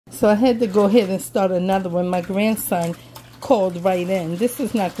So I had to go ahead and start another one. My grandson called right in. This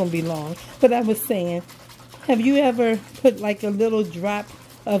is not going to be long. But I was saying, have you ever put like a little drop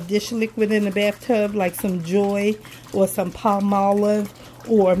of dish liquid in the bathtub, like some Joy or some Palmolive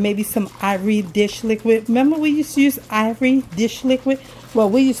or maybe some Ivory dish liquid? Remember we used to use Ivory dish liquid?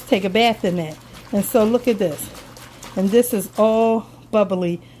 Well, we used to take a bath in that. And so look at this. And this is all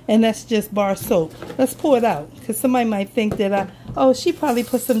bubbly. And that's just bar soap. Let's pour it out. Because somebody might think that, oh, she probably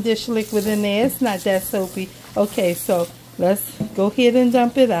put some dish liquid in there. It's not that soapy. Okay, so let's go ahead and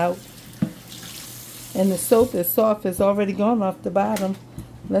dump it out. And the soap is soft. It's already gone off the bottom.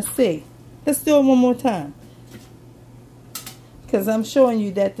 Let's see. Let's do it one more time. Because I'm showing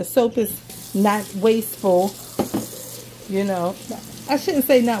you that the soap is not wasteful. You know, I shouldn't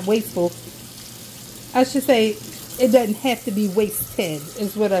say not wasteful. I should say it doesn't have to be wasted,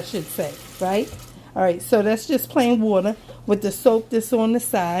 is what I should say, right? All right, so that's just plain water with the soap that's on the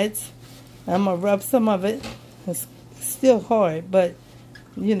sides. I'm going to rub some of it. It's still hard, but,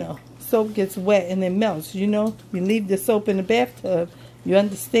 you know, soap gets wet and it melts, you know. You leave the soap in the bathtub, you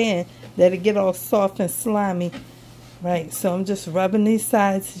understand that it get all soft and slimy. Right, so I'm just rubbing these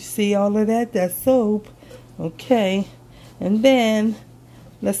sides. You see all of that? That's soap. Okay, and then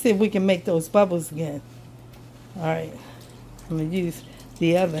let's see if we can make those bubbles again. All right, I'm going to use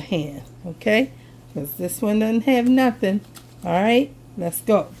the other hand, okay? Because this one doesn't have nothing. All right, let's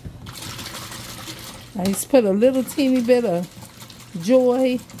go. I just put a little teeny bit of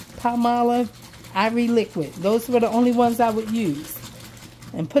Joy, Palmolive, Ivory liquid. Those were the only ones I would use.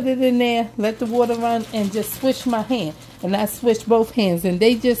 And put it in there, let the water run, and just swish my hand. And I swish both hands, and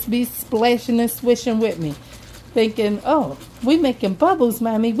they just be splashing and swishing with me. Thinking, oh, we making bubbles,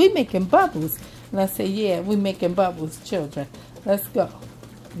 Mommy. We making bubbles. And I say, yeah, we making bubbles, children. Let's go.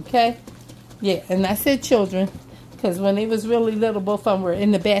 Okay? Yeah, and I said children, because when they was really little, both of them were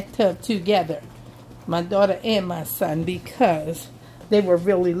in the bathtub together. My daughter and my son, because they were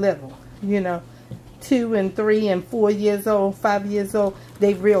really little, you know. 2 and 3 and 4 years old, 5 years old,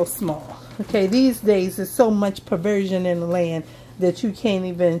 they real small. Okay, these days there's so much perversion in the land that you can't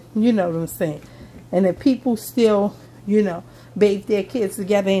even, you know what I'm saying. And if people still, you know, bathe their kids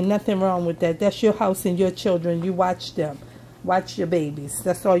together, ain't nothing wrong with that. That's your house and your children. You watch them. Watch your babies.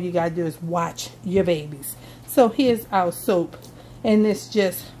 That's all you gotta do is watch your babies. So here's our soap. And it's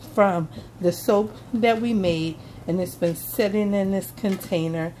just from the soap that we made. And it's been sitting in this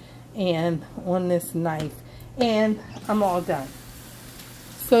container and on this knife, and I'm all done.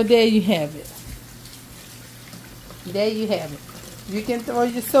 So there you have it. There you have it. You can throw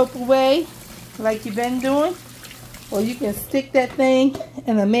your soap away like you've been doing, or you can stick that thing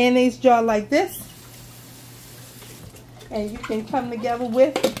in a mayonnaise jar like this, and you can come together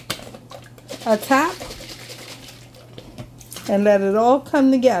with a top and let it all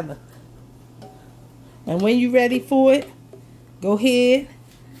come together. And when you're ready for it, go ahead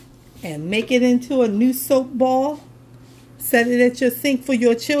and make it into a new soap ball. Set it at your sink for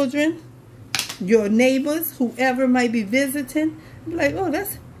your children, your neighbors, whoever might be visiting. Be like, oh,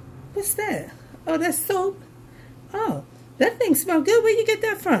 what's that? Oh, that's soap. Oh, that thing smells good. Where you get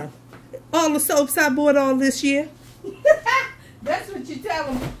that from? All the soaps I bought all this year. That's what you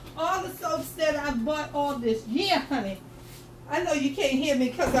tell them. All the soaps that I bought all this year, honey. I know you can't hear me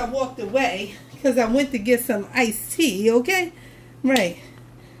because I walked away, because I went to get some iced tea, okay? Right.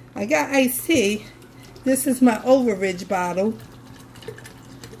 I got iced tea. This is my Overridge bottle.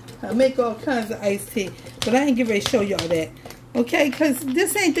 I make all kinds of iced tea, but I ain't get ready to show y'all that. Okay, because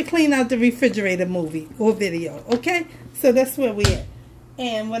this ain't the clean out the refrigerator movie or video. Okay, so that's where we at.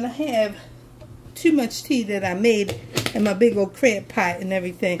 And when I have too much tea that I made in my big old crab pot and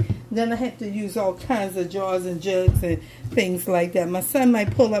everything, then I have to use all kinds of jars and jugs and things like that. My son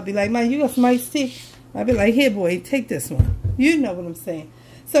might pull up, be like, "Mom, you got some iced tea?" I'll be like, "Here, boy, take this one." You know what I'm saying.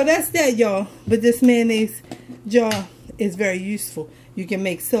 So that's that, y'all. But this mayonnaise jar is very useful. You can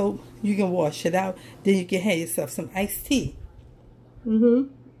make soap. You can wash it out. Then you can have yourself some iced tea.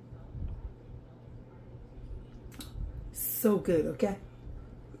 So good, okay?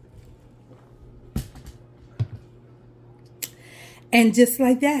 And just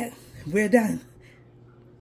like that, we're done.